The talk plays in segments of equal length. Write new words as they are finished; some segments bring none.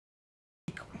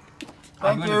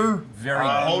Thank you.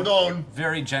 Hold on.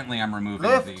 Very gently, I'm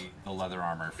removing the leather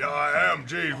armor. Yeah, I am.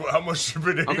 Geez, how much you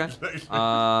been eating lately?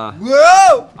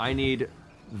 Whoa! I need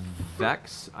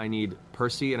Vex, I need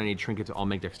Percy, and I need Trinket to all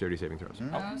make dexterity saving throws.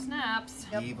 Oh, snaps.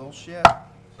 Yep. Evil shit.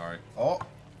 Sorry. Oh.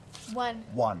 1.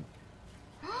 1.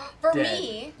 For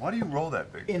me. Why do you roll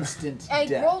that big? Instant I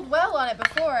death. rolled well on it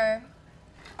before.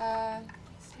 Why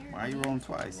are you rolling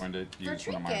twice? I'm going to use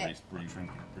one of my Trinket.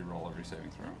 re-roll every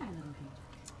saving throw.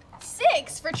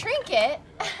 6 for Trinket.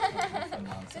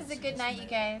 This is a good night, you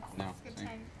guys. No. Good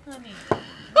time. Honey.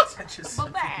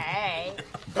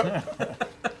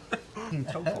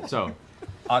 So,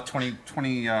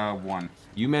 21.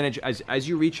 You manage, as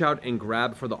you reach out and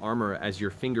grab for the armor, as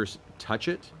your fingers touch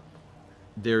it,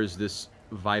 there's this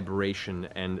vibration,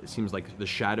 and it seems like the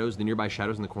shadows, the nearby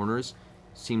shadows in the corners,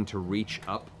 seem to reach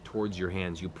up towards your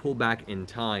hands. You pull back in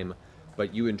time,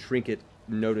 but you and Trinket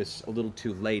notice a little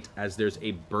too late as there's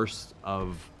a burst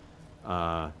of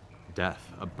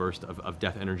death, a burst of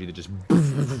death energy that just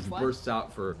bursts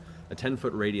out for a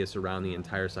 10-foot radius around the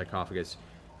entire sarcophagus.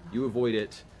 You avoid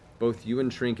it. Both you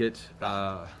and Trinket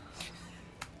are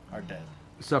dead.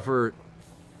 Suffer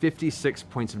 56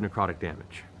 points of necrotic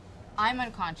damage. I'm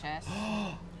unconscious.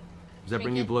 Does that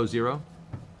bring you below 0?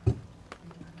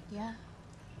 Yeah.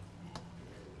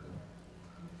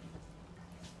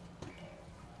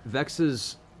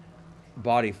 Vex's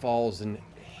body falls and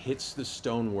hits the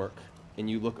stonework, and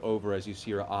you look over as you see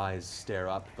her eyes stare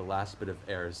up, the last bit of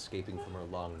air escaping from her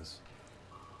lungs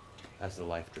as the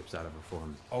life drips out of her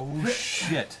form. Oh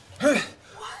shit.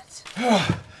 What?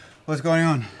 What's going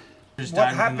on? Just What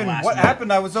died within the happened? last What minute.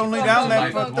 happened? I was only down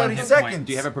there for 30 seconds.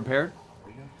 Do you have it prepared?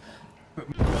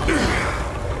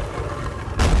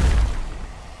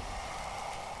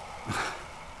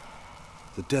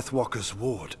 The Deathwalker's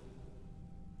ward.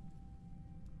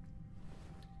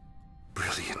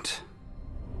 Brilliant.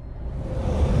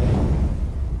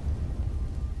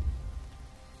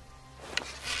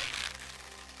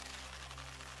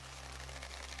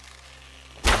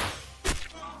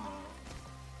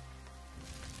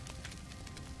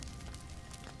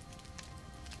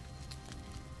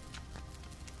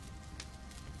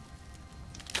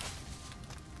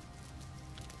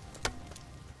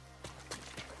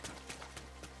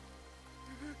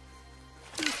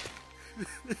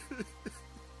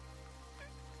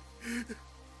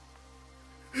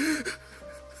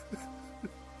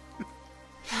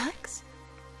 Max?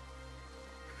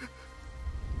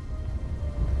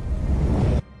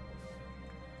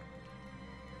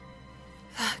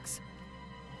 Vex.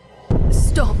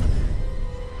 Stop.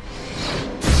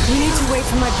 You need to wait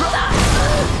for my brother.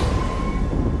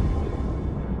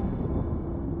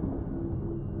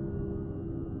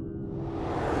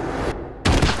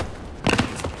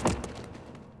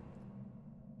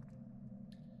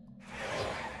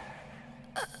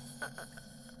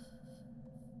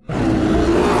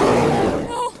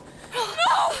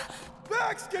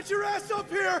 Get your ass up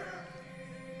here!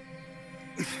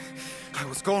 I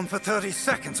was gone for 30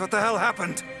 seconds. What the hell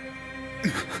happened?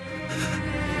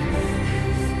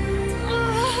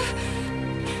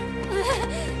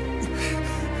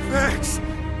 Vex!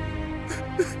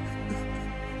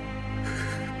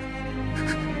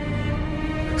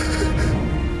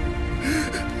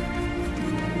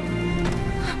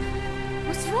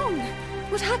 What's wrong?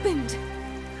 What happened?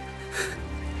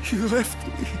 You left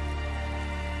me.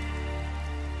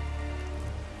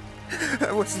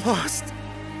 I was lost.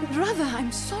 Brother,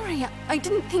 I'm sorry. I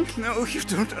didn't think... No, you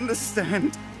don't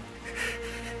understand.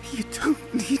 You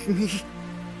don't need me.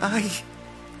 I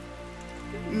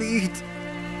need...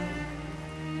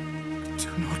 Do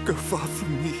not go far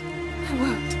from me. I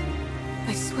won't.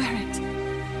 I swear it.